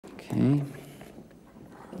Okay.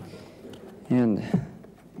 And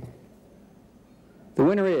the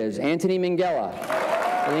winner is Anthony Minghella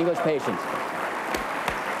for The English Patient.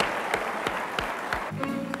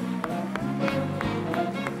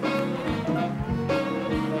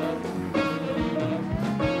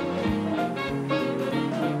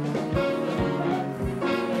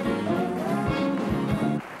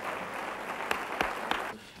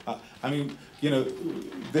 I mean, you know,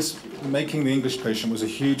 making The English Patient was a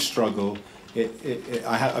huge struggle.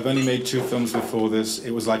 I've only made 2 films before this.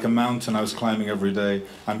 It was like a mountain I was climbing every day.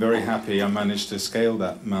 I'm very happy I managed to scale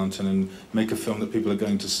that mountain and make a film that people are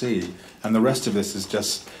going to see. And the rest of this is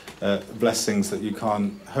just blessings that you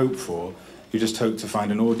can't hope for. You just hope to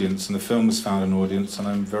find an audience, and the film has found an audience, and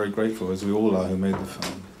I'm very grateful, as we all are, who made the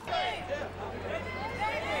film.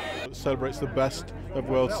 It celebrates the best of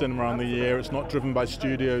world cinema around the year. It's not driven by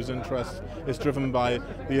studios' interests, it's driven by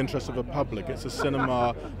the interests of the public. It's a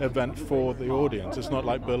cinema event for the audience. It's not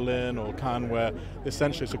like Berlin or Cannes, where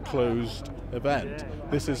essentially it's a closed event.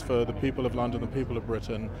 This is for the people of London, the people of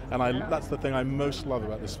Britain, and that's the thing I most love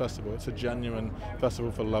about this festival. It's a genuine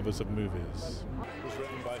festival for lovers of movies. It was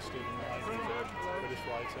written by Stephen Knight, who's a British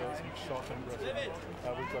writer. It's shot in Britain.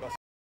 We've got